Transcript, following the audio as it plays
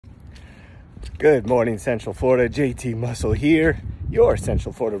Good morning, Central Florida. JT Muscle here, your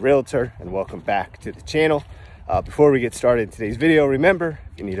Central Florida realtor, and welcome back to the channel. Before we get started in today's video, remember,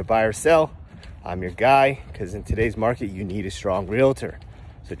 if you need to buy or sell, I'm your guy, because in today's market, you need a strong realtor.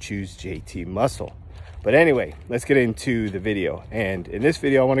 So choose JT Muscle. But anyway, let's get into the video. And in this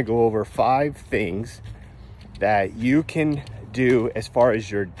video, I want to go over 5 things that you can do as far as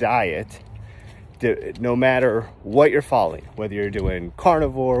your diet, no matter what you're following, whether you're doing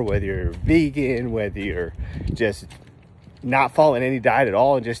carnivore, whether you're vegan, whether you're just not following any diet at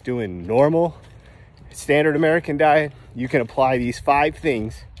all and just doing normal standard American diet, you can apply these 5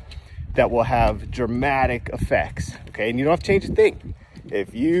 things that will have dramatic effects. Okay, and you don't have to change a thing.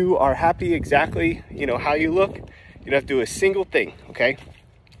 If you are happy exactly, how you look, you don't have to do a single thing. Okay.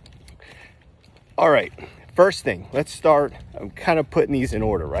 All right. First thing, let's start. I'm kind of putting these in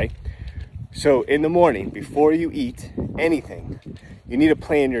order, right? So in the morning, before you eat anything, you need to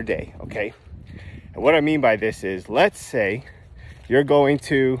plan your day, okay? And what I mean by this is, let's say you're going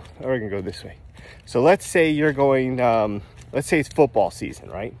to, or we're gonna go this way. So let's say you're going, let's say it's football season,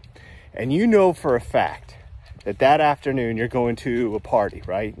 right? And you know for a fact that afternoon you're going to a party,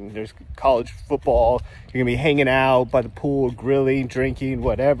 right? And there's college football, you're gonna be hanging out by the pool, grilling, drinking,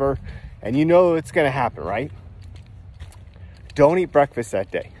 whatever. And you know it's gonna happen, right? Don't eat breakfast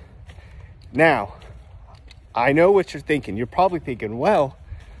that day. Now, I know what you're thinking. You're probably thinking, well,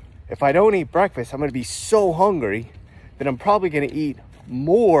 if I don't eat breakfast, I'm going to be so hungry that I'm probably going to eat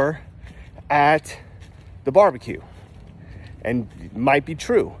more at the barbecue. And it might be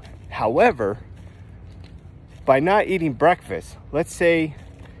true. However, by not eating breakfast, let's say,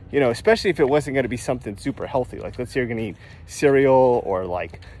 especially if it wasn't going to be something super healthy, like let's say you're going to eat cereal or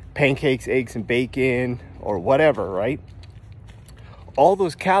like pancakes, eggs, and bacon or whatever, right? All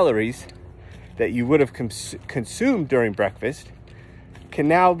those calories that you would have consumed during breakfast can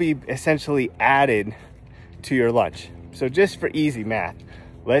now be essentially added to your lunch. So just for easy math,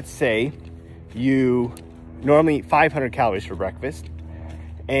 let's say you normally eat 500 calories for breakfast,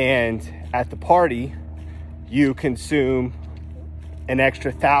 and at the party you consume an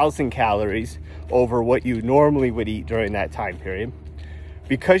extra 1,000 calories over what you normally would eat during that time period.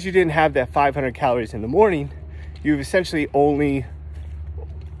 Because you didn't have that 500 calories in the morning, you've essentially only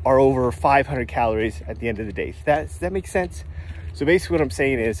are over 500 calories at the end of the day. Does that make sense? So basically what I'm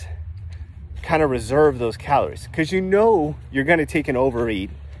saying is kind of reserve those calories, because you're going to take an overeat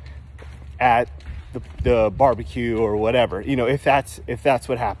at the barbecue or whatever, if that's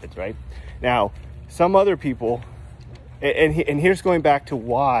what happens, right? Now, some other people, and here's going back to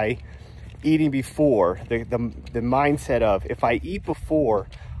why eating before, the mindset of, if I eat before,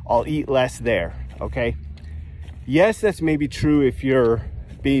 I'll eat less there, okay? Yes, that's maybe true if you're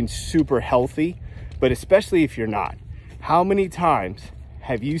being super healthy, but especially if you're not. How many times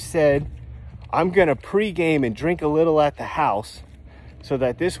have you said, I'm gonna pregame and drink a little at the house so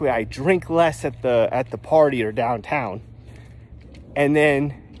that this way I drink less at the party or downtown, and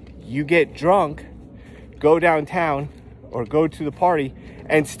then you get drunk, go downtown or go to the party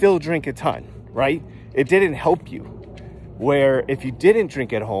and still drink a ton, right? It didn't help you. Where if you didn't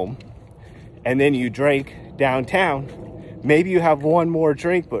drink at home and then you drank downtown, maybe you have one more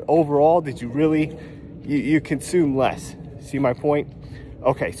drink, but overall, did you really, you consume less? See my point?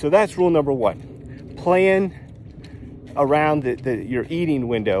 Okay, so that's rule number 1. Plan around your eating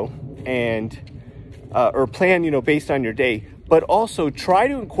window and, or plan, based on your day, but also try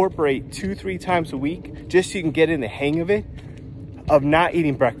to incorporate 2-3 times a week, just so you can get in the hang of it, of not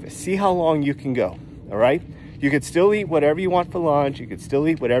eating breakfast. See how long you can go, all right? You could still eat whatever you want for lunch. You could still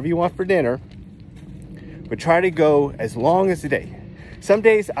eat whatever you want for dinner, but try to go as long as the day. Some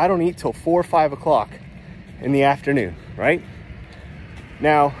days I don't eat till 4 or 5 o'clock in the afternoon, right?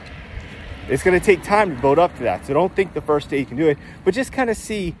 Now, it's gonna take time to build up to that. So don't think the first day you can do it, but just kind of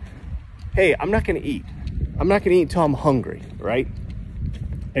see, hey, I'm not gonna eat. I'm not gonna eat until I'm hungry, right?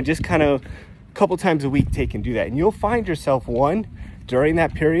 And just kind of a couple times a week take and do that. And you'll find yourself, during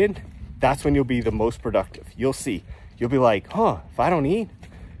that period, that's when you'll be the most productive. You'll see, you'll be like, if I don't eat,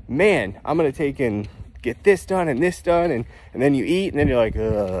 man, I'm gonna take and get this done and this done, and then you eat, and then you're like,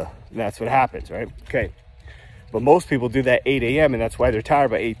 ugh, and that's what happens, right? Okay, but most people do that 8 a.m. and that's why they're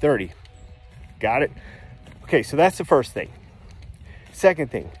tired by 8:30. Got it? Okay, so that's the first thing.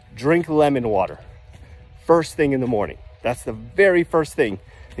 Second thing, drink lemon water first thing in the morning. That's the very first thing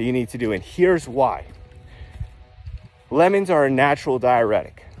that you need to do, and here's why. Lemons are a natural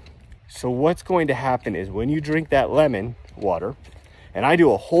diuretic. So what's going to happen is when you drink that lemon water, and I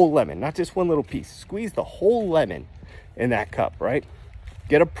do a whole lemon, not just one little piece. Squeeze the whole lemon in that cup, right?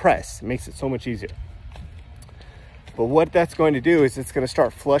 Get a press. It makes it so much easier. But what that's going to do is it's going to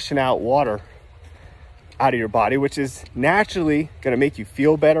start flushing out water out of your body, which is naturally going to make you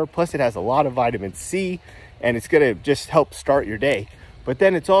feel better. Plus it has a lot of vitamin C, and it's going to just help start your day. But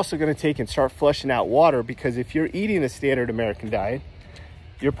then it's also going to take and start flushing out water, because if you're eating a standard American diet,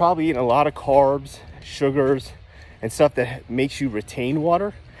 you're probably eating a lot of carbs, sugars, and stuff that makes you retain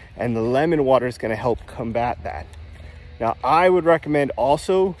water, and the lemon water is going to help combat that. Now, I would recommend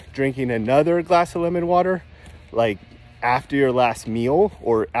also drinking another glass of lemon water, like after your last meal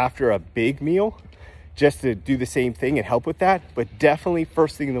or after a big meal, just to do the same thing and help with that. But definitely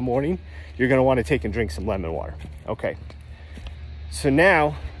first thing in the morning, you're going to want to take and drink some lemon water. Okay. So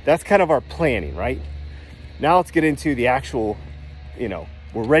now that's kind of our planning, right? Now let's get into the actual,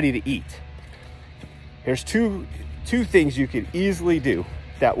 we're ready to eat. Here's two things you could easily do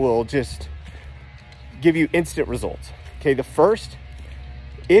that will just give you instant results. Okay, the first,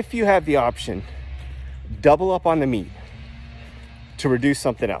 if you have the option, double up on the meat to reduce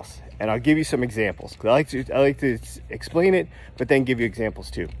something else. And I'll give you some examples, because I like to explain it, but then give you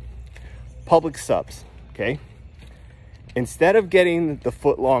examples too. Publix subs, okay? Instead of getting the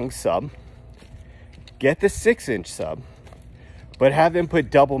foot-long sub, get the 6-inch sub, but have them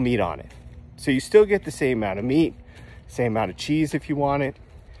put double meat on it. So you still get the same amount of meat, same amount of cheese if you want it,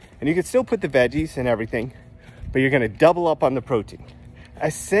 and you can still put the veggies and everything, but you're gonna double up on the protein.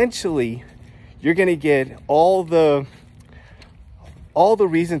 Essentially, you're gonna get all the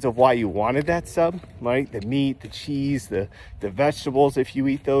reasons of why you wanted that sub, right? The meat, the cheese, the vegetables, if you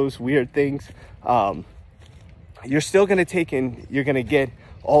eat those weird things. You're still gonna you're gonna get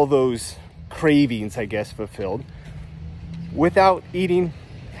all those cravings, I guess, fulfilled without eating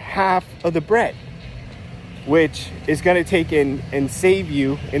half of the bread, which is gonna take in and save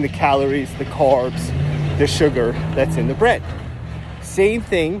you in the calories, the carbs, the sugar that's in the bread. Same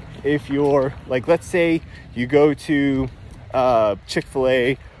thing if you're, like, let's say you go to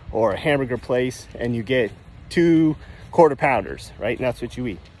Chick-fil-A or a hamburger place and you get 2 quarter pounders, right? And that's what you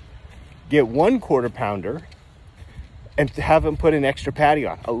eat. Get 1 quarter pounder and have them put an extra patty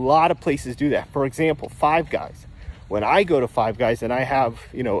on. A lot of places do that. For example, Five Guys. When I go to Five Guys and I have,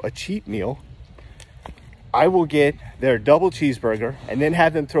 a cheat meal, I will get their double cheeseburger and then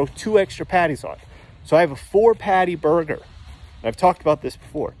have them throw 2 extra patties on. So I have a 4 patty burger. I've talked about this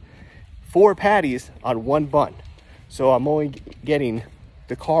before. 4 patties on 1 bun. So I'm only getting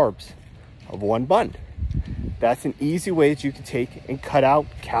the carbs of 1 bun. That's an easy way that you can take and cut out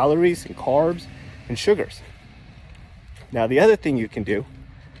calories and carbs and sugars. Now, the other thing you can do,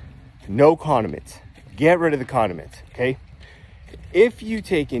 no condiments. Get rid of the condiments, okay? If you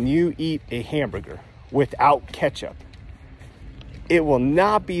take and you eat a hamburger without ketchup, it will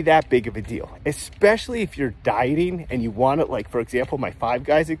not be that big of a deal, especially if you're dieting and you want it, like, for example, my Five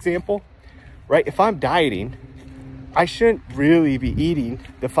Guys example, right? If I'm dieting, I shouldn't really be eating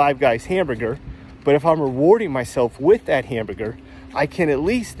the Five Guys hamburger, but if I'm rewarding myself with that hamburger, I can at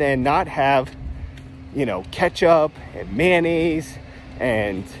least then not have, ketchup and mayonnaise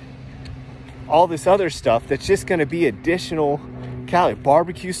and all this other stuff that's just going to be additional calorie.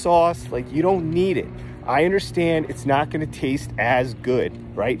 Barbecue sauce, like, you don't need it. I understand it's not going to taste as good,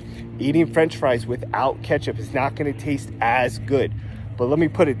 right? Eating French fries without ketchup is not going to taste as good. But let me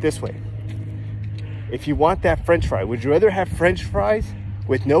put it this way. If you want that French fry, would you rather have French fries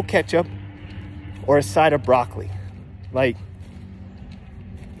with no ketchup or a side of broccoli? Like,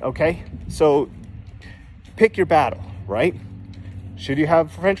 okay, so pick your battle, right? Should you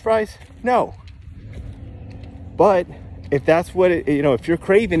have French fries? No. But if that's what if you're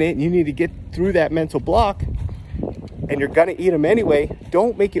craving it and you need to get through that mental block and you're gonna eat them anyway,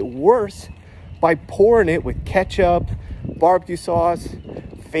 don't make it worse by pouring it with ketchup, barbecue sauce,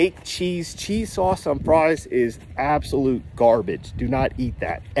 fake cheese. Cheese sauce on fries is absolute garbage. Do not eat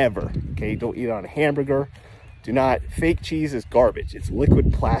that ever, okay? Don't eat it on a hamburger. Fake cheese is garbage. It's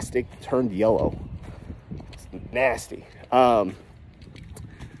liquid plastic turned yellow. It's nasty.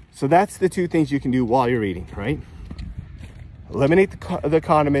 So that's the 2 things you can do while you're eating, right? Eliminate the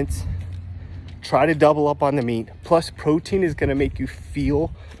condiments, try to double up on the meat. Plus, protein is gonna make you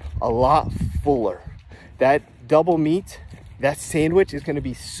feel a lot fuller. That double meat, that sandwich is gonna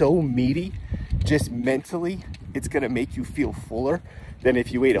be so meaty, just mentally, it's gonna make you feel fuller than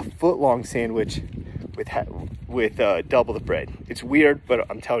if you ate a foot-long sandwich with double the bread. It's weird, but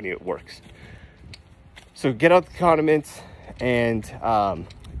I'm telling you, it works. So get out the condiments and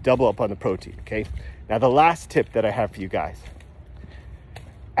double up on the protein, okay? Now, the last tip that I have for you guys.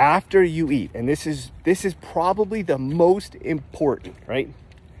 After you eat, and this is probably the most important, right?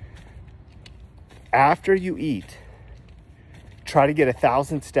 After you eat, try to get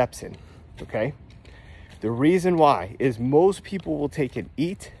 1,000 steps in, okay? The reason why is most people will take and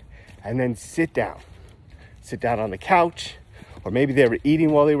eat and then sit down on the couch, or maybe they were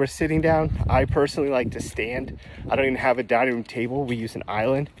eating while they were sitting down. I personally like to stand. I don't even have a dining room table. We use an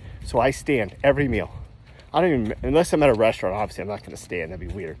island, so I stand every meal. I don't even, unless I'm at a restaurant, obviously I'm not going to stand, that'd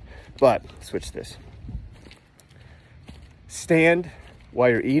be weird. But switch this. Stand while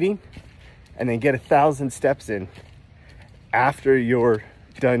you're eating, and then get 1,000 steps in after you're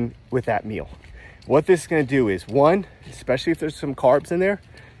done with that meal. What this is going to do is, one, especially if there's some carbs in there,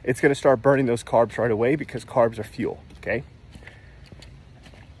 it's going to start burning those carbs right away, because carbs are fuel, okay?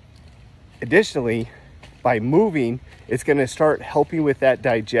 Additionally, by moving, it's going to start helping with that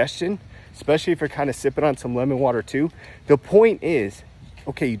digestion, especially if you're kind of sipping on some lemon water too. The point is,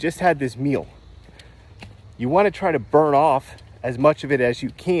 okay, you just had this meal. You want to try to burn off as much of it as you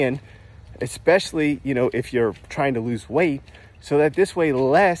can, especially, you know, if you're trying to lose weight, so that this way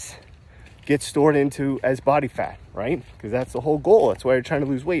less gets stored into as body fat, right? Because that's the whole goal. That's why you're trying to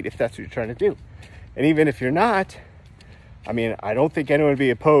lose weight, if that's what you're trying to do. And even if you're not, I mean, I don't think anyone would be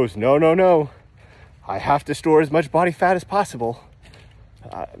opposed. No. I have to store as much body fat as possible.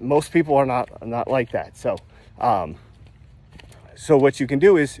 Most people are not like that. So what you can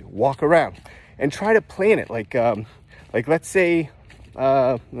do is walk around and try to plan it. Like let's say,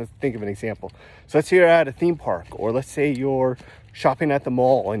 let's think of an example. So let's say you're at a theme park, or let's say you're shopping at the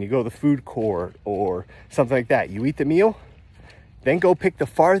mall and you go to the food court or something like that. You eat the meal, then go pick the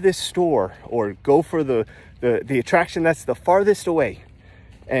farthest store, or go for the attraction that's the farthest away,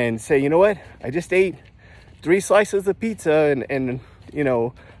 and say, you know what, I just ate 3 slices of pizza and you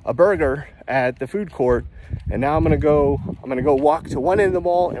know, a burger at the food court, and now I'm gonna go walk to one end of the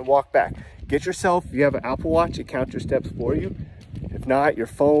mall and walk back. Get yourself, if you have an Apple Watch, it counts your steps for you. If not, your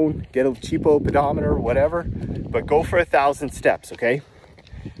phone, get a cheapo pedometer or whatever, but go for 1,000 steps, okay?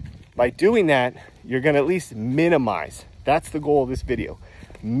 By doing that, you're gonna at least minimize, that's the goal of this video,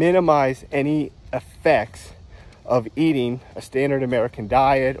 minimize any effects of eating a standard American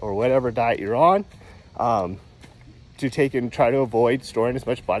diet or whatever diet you're on, to take and try to avoid storing as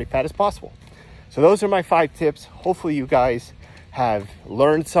much body fat as possible. So those are my 5 tips. Hopefully you guys have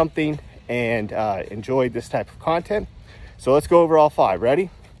learned something and enjoyed this type of content. So let's go over all 5. Ready?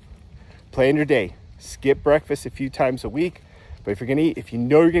 Plan your day. Skip breakfast a few times a week. But if you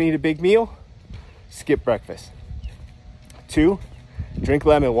know you're gonna eat a big meal, skip breakfast. 2, drink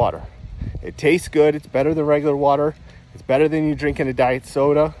lemon water. It tastes good. It's better than regular water. It's better than you drinking a diet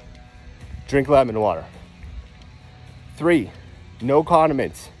soda. Drink lemon water. 3, no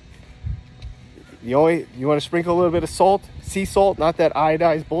condiments. You want to sprinkle a little bit of salt, sea salt, not that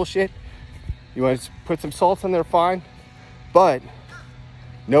iodized bullshit. You want to put some salt in there, fine. But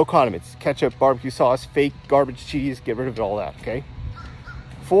no condiments. Ketchup, barbecue sauce, fake garbage cheese, get rid of all that, okay?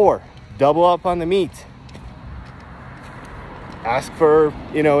 4, double up on the meat. Ask for,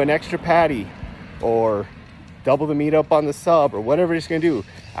 you know, an extra patty, or double the meat up on the sub, or whatever it's gonna do.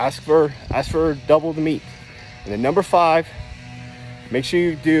 Ask for double the meat. And then number 5, make sure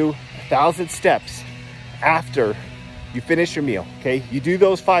you do 1,000 steps after you finish your meal, okay? You do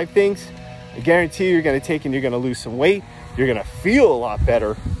those 5 things, I guarantee you're gonna take and you're gonna lose some weight, you're gonna feel a lot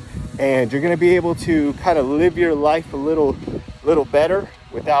better, and you're gonna be able to kind of live your life a little better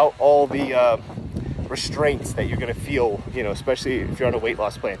without all the restraints that you're gonna feel, you know, especially if you're on a weight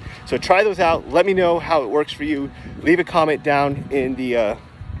loss plan. So try those out. Let me know how it works for you. Leave a comment down in the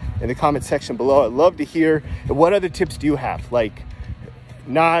comment section below. I'd love to hear, what other tips do you have? Like,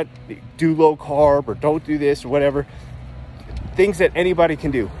 not do low carb, or don't do this, or whatever. Things that anybody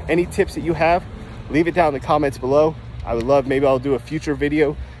can do. Any tips that you have, leave it down in the comments below. I would love, maybe I'll do a future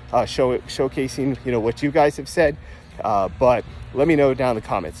video showcasing, you know, what you guys have said. But let me know down in the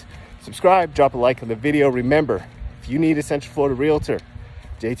comments. Subscribe, drop a like on the video. Remember, if you need a Central Florida realtor,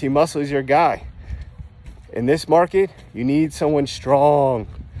 JT Muscle is your guy. In this market, you need someone strong.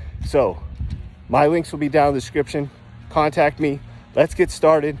 So my links will be down in the description. Contact me. Let's get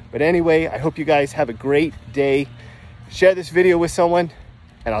started. But anyway, I hope you guys have a great day. Share this video with someone,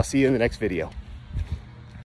 and I'll see you in the next video.